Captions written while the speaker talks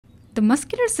The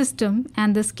muscular system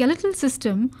and the skeletal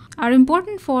system are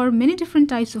important for many different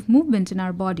types of movement in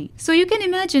our body. So you can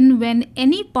imagine when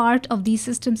any part of these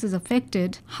systems is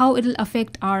affected, how it will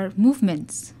affect our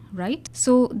movements, right?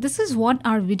 So this is what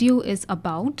our video is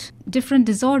about, different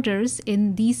disorders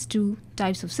in these two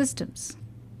types of systems.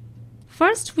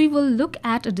 First, we will look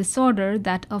at a disorder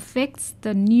that affects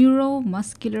the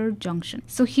neuromuscular junction.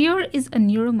 So here is a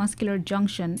neuromuscular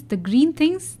junction. The green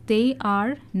things, they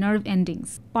are nerve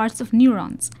endings, parts of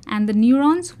neurons. And the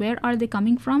neurons, where are they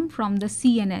coming from? From the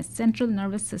CNS, central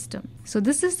nervous system. So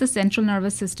this is the central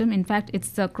nervous system. In fact, it's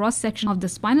the cross section of the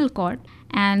spinal cord.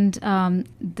 And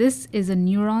this is a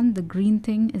neuron. The green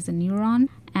thing is a neuron.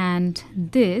 And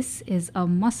this is a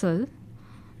muscle.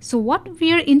 So what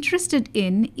we are interested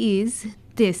in is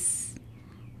this,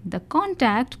 the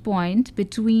contact point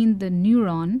between the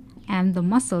neuron and the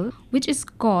muscle, which is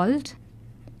called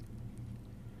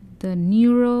the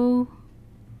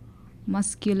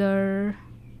neuromuscular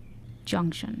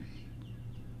junction.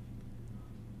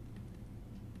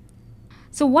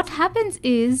 So what happens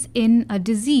is, in a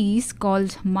disease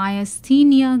called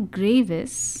Myasthenia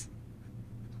gravis,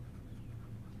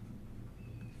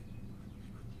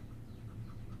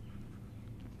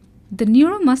 the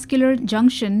neuromuscular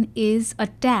junction is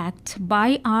attacked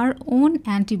by our own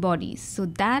antibodies. So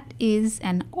that is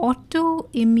an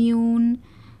autoimmune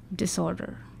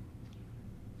disorder.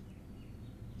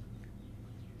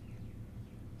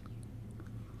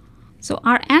 So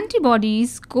our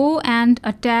antibodies go and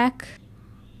attack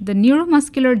the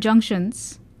neuromuscular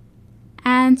junctions.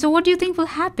 And so what do you think will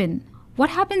happen?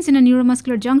 What happens in a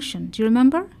neuromuscular junction? Do you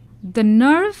remember? The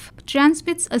nerve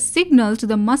transmits a signal to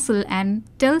the muscle and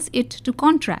tells it to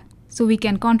contract. So we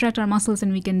can contract our muscles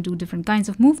and we can do different kinds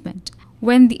of movement.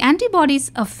 When the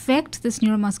antibodies affect this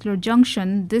neuromuscular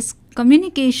junction, this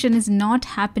communication is not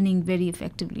happening very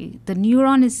effectively. The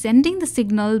neuron is sending the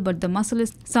signal, but the muscle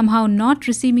is somehow not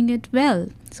receiving it well.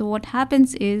 So what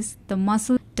happens is the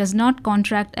muscle does not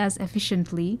contract as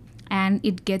efficiently and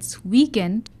it gets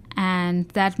weakened, and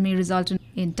that may result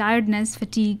in tiredness,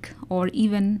 fatigue, or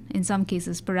even in some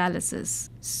cases paralysis.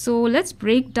 So let's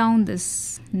break down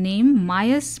this name.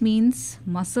 Myas means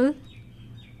muscle.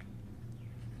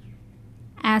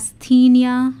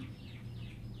 Asthenia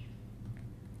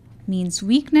means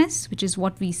weakness, which is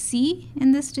what we see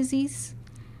in this disease.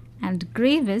 And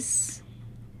gravis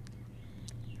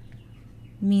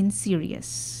means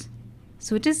serious.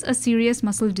 So it is a serious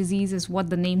muscle disease is what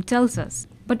the name tells us.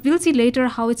 But we'll see later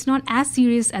how it's not as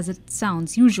serious as it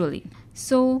sounds usually.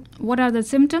 So what are the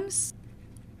symptoms?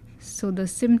 So the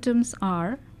symptoms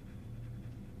are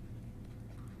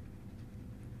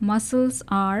muscles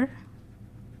are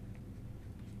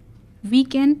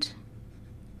weakened,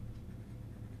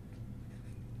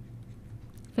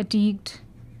 fatigued,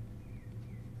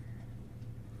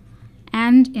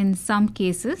 and in some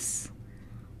cases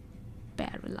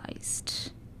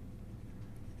paralyzed.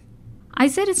 I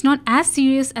said it's not as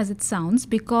serious as it sounds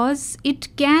because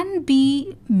it can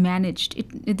be managed.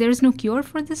 There is no cure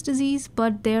for this disease,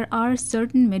 but there are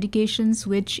certain medications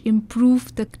which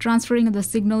improve the transferring of the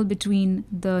signal between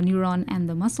the neuron and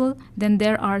the muscle. Then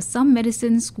there are some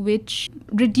medicines which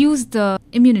reduce the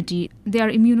immunity. They are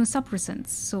immunosuppressants.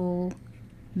 So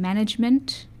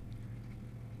management,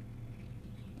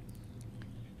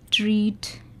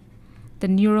 treat the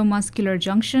neuromuscular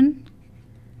junction,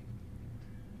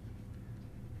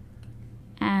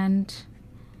 and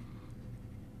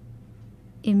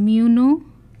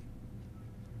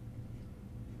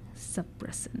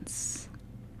immunosuppressants.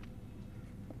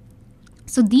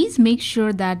 So these make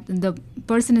sure that the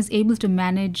person is able to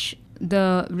manage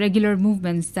the regular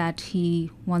movements that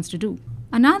he wants to do.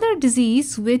 Another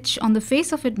disease which on the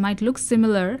face of it might look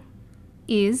similar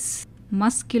is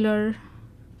muscular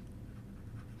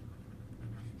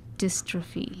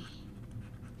dystrophy.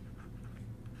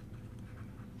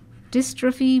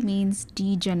 Dystrophy means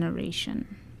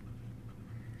degeneration.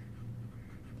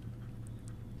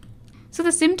 So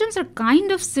the symptoms are kind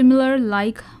of similar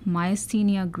like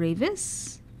myasthenia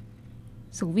gravis.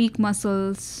 So weak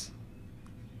muscles,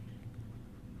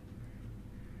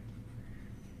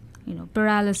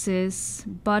 paralysis,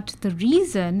 but the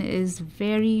reason is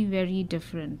very, very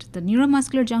different. The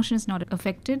neuromuscular junction is not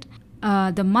affected.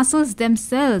 The muscles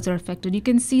themselves are affected. You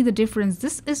can see the difference.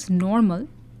 This is normal.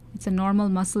 It's a normal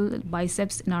muscle,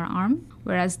 biceps in our arm,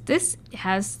 whereas this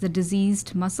has the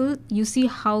diseased muscle. You see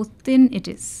how thin it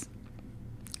is.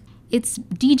 It's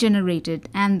degenerated,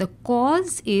 and the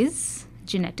cause is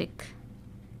genetic.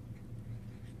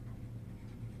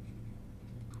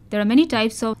 There are many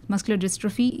types of muscular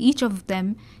dystrophy. Each of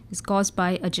them is caused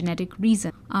by a genetic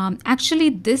reason. Actually,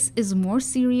 this is more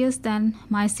serious than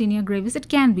myasthenia gravis. It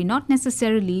can be, not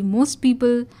necessarily. Most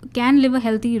people can live a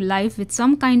healthy life with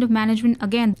some kind of management.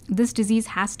 Again, this disease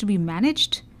has to be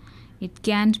managed. It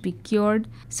can't be cured.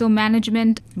 So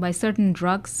management by certain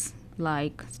drugs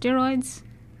like steroids.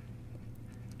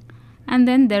 And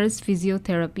then there is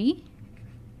physiotherapy.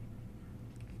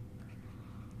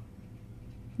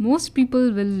 Most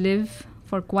people will live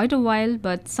for quite a while,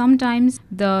 but sometimes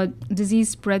the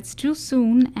disease spreads too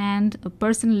soon and a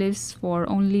person lives for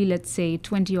only, let's say,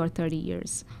 20 or 30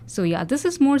 years. So yeah, this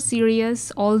is more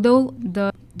serious, although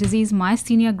the disease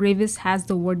myasthenia gravis has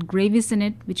the word gravis in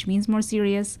it, which means more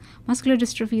serious. Muscular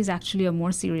dystrophy is actually a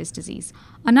more serious disease.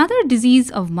 Another disease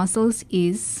of muscles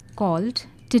is called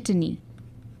tetany.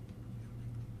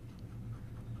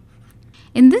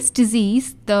 In this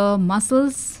disease, the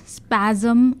muscles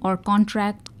spasm or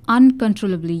contract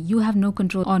uncontrollably. You have no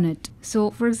control on it.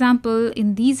 So, for example,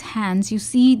 in these hands, you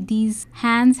see these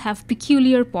hands have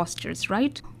peculiar postures,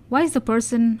 right? Why is the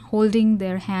person holding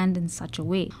their hand in such a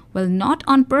way? Well, not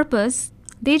on purpose.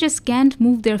 They just can't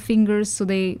move their fingers, so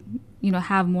they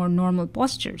have more normal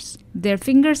postures. Their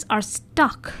fingers are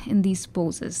stuck in these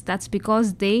poses. That's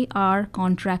because they are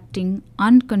contracting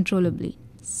uncontrollably.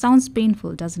 Sounds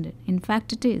painful, doesn't it? In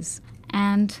fact, it is.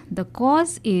 And the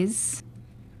cause is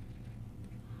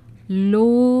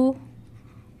low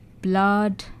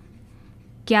blood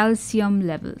calcium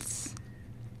levels.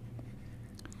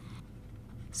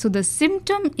 So the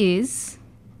symptom is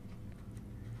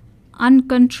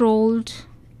uncontrolled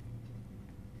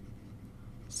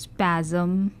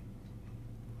spasm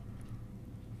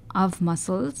of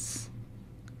muscles,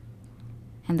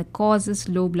 and the cause is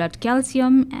low blood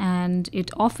calcium, and it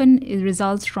often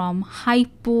results from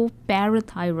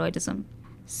hypoparathyroidism.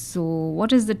 So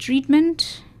what is the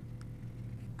treatment?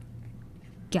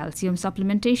 Calcium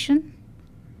supplementation.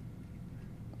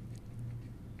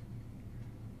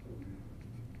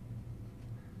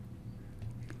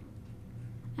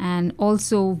 And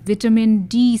also vitamin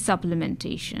D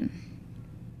supplementation.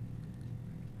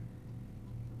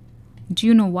 Do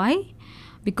you know why?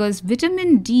 Because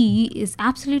vitamin D is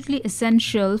absolutely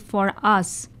essential for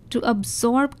us to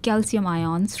absorb calcium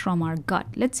ions from our gut.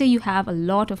 Let's say you have a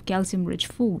lot of calcium-rich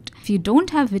food. If you don't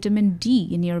have vitamin D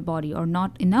in your body or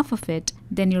not enough of it,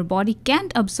 then your body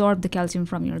can't absorb the calcium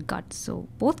from your gut. So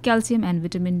both calcium and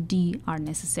vitamin D are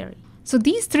necessary. So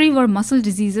these three were muscle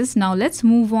diseases. Now let's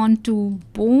move on to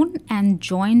bone and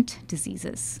joint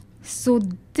diseases. So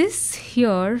this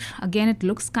here, again, it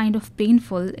looks kind of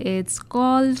painful. It's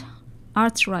called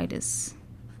arthritis.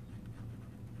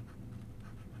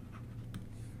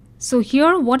 So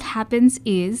here what happens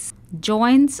is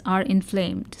joints are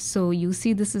inflamed. So you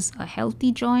see this is a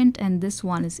healthy joint and this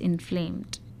one is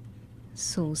inflamed.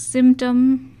 So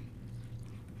symptom,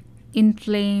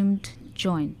 inflamed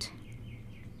joint.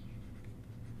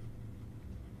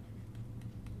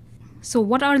 So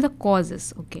what are the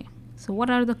causes? Okay, so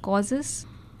what are the causes?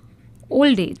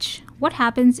 Old age. What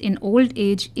happens in old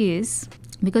age is,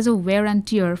 because of wear and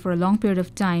tear for a long period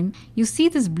of time, you see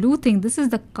this blue thing, this is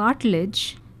the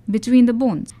cartilage between the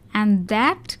bones, and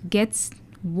that gets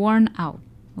worn out.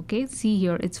 Okay, see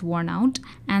here, it's worn out,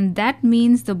 and that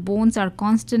means the bones are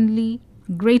constantly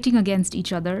grating against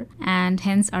each other and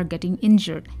hence are getting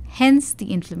injured, hence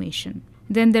the inflammation.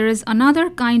 Then there is another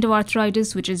kind of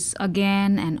arthritis, which is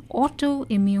again an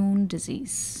autoimmune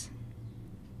disease.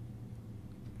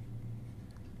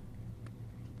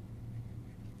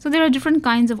 So there are different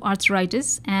kinds of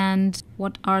arthritis, and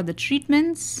what are the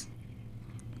treatments?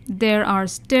 There are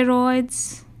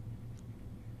steroids,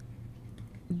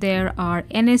 there are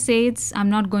NSAIDs. I'm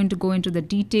not going to go into the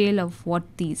detail of what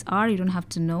these are. You don't have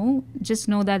to know. Just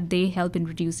know that they help in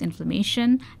reduce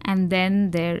inflammation. And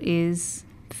then there is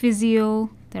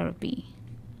physiotherapy.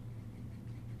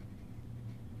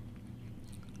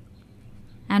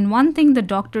 And one thing the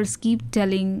doctors keep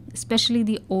telling, especially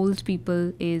the old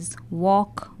people, is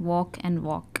walk, walk, and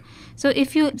walk. So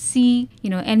if you see,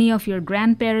 any of your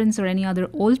grandparents or any other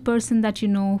old person that you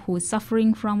know who is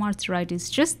suffering from arthritis,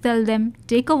 just tell them,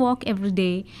 take a walk every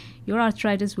day. Your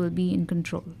arthritis will be in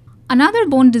control. Another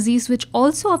bone disease which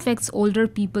also affects older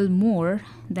people more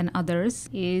than others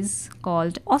is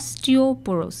called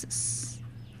osteoporosis.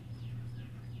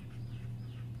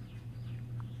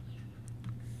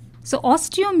 So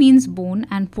osteo means bone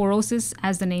and porosis,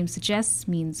 as the name suggests,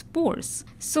 means pores.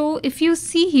 So if you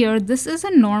see here, this is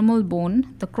a normal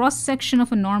bone, the cross section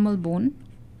of a normal bone,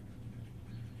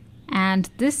 and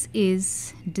this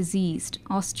is diseased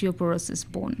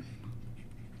osteoporosis bone.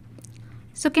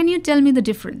 So can you tell me the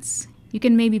difference? You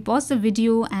can maybe pause the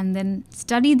video and then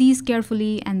study these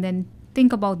carefully and then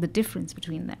think about the difference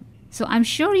between them. So I'm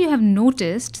sure you have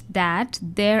noticed that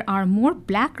there are more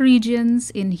black regions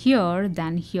in here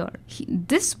than here.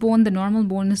 This bone, the normal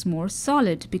bone, is more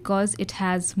solid because it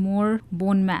has more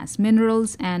bone mass,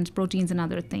 minerals and proteins and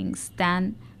other things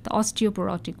than the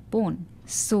osteoporotic bone.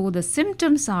 So the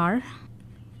symptoms are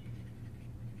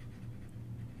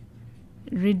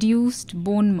reduced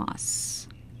bone mass.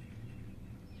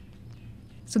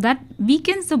 So that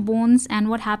weakens the bones, and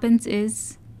what happens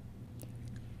is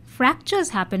fractures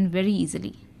happen very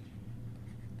easily.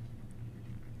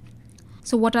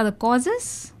 So what are the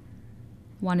causes?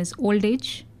 One is old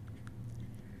age.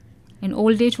 In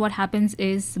old age, what happens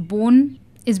is bone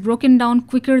is broken down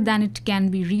quicker than it can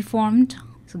be reformed.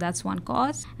 So that's one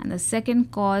cause. And the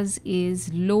second cause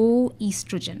is low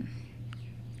estrogen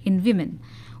in women,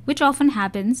 which often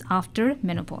happens after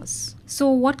menopause. So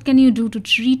what can you do to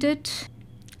treat it?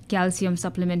 Calcium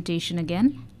supplementation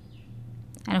again,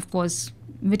 and of course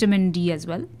vitamin D as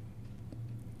well.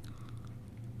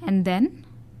 And then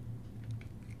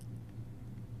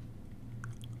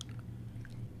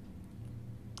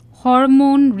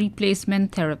hormone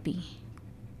replacement therapy.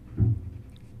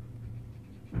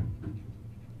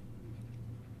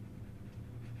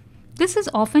 This is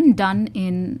often done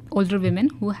in older women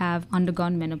who have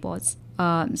undergone menopause,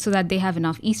 so that they have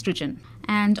enough estrogen.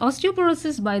 And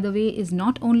osteoporosis, by the way, is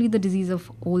not only the disease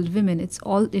of old women, it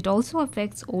also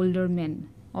affects older men.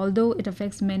 Although it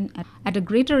affects men at a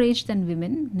greater age than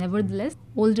women, nevertheless,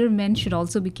 older men should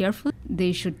also be careful.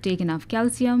 They should take enough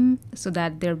calcium so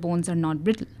that their bones are not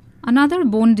brittle. Another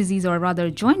bone disease, or rather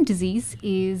joint disease,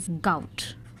 is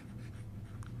gout.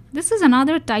 This is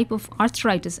another type of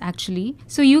arthritis actually.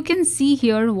 So you can see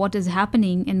here what is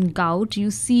happening in gout.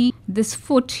 You see this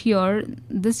foot here,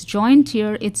 this joint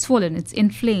here, it's swollen, it's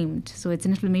inflamed. So it's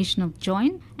an inflammation of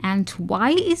joint. And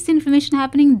why is the inflammation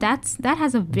happening? That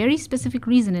has a very specific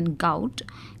reason in gout.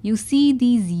 You see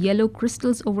these yellow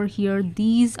crystals over here.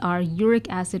 These are uric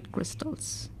acid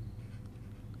crystals.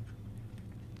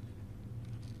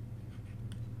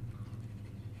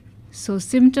 So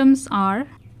symptoms are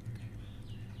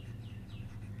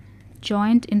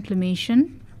joint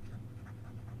inflammation,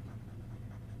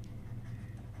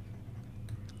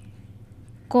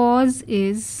 cause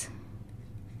is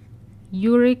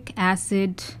uric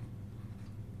acid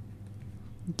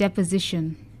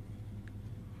deposition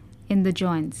in the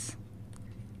joints.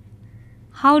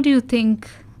 How do you think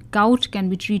gout can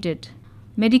be treated?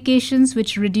 Medications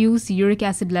which reduce uric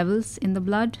acid levels in the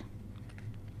blood,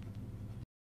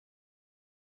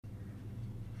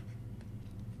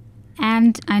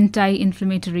 and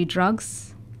anti-inflammatory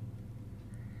drugs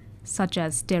such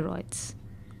as steroids.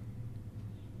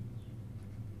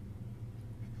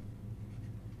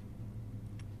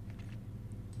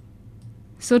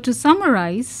 So to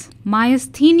summarize,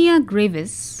 myasthenia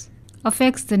gravis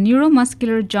affects the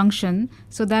neuromuscular junction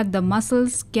so that the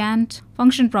muscles can't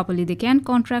function properly. They can't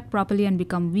contract properly and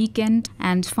become weakened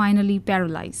and finally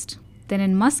paralyzed. Then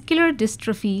in muscular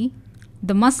dystrophy,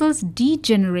 the muscles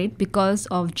degenerate because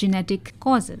of genetic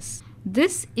causes.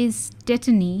 This is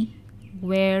tetany,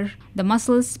 where the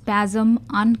muscles spasm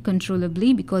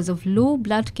uncontrollably because of low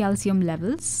blood calcium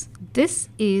levels. This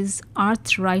is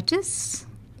arthritis,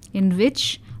 in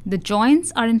which the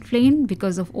joints are inflamed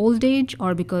because of old age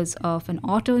or because of an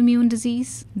autoimmune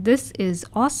disease. This is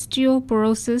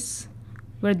osteoporosis,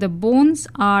 where the bones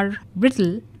are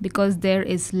brittle because there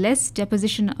is less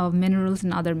deposition of minerals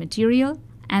and other material.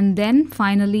 And then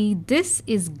finally, this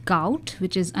is gout,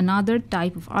 which is another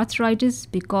type of arthritis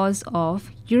because of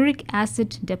uric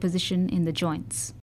acid deposition in the joints.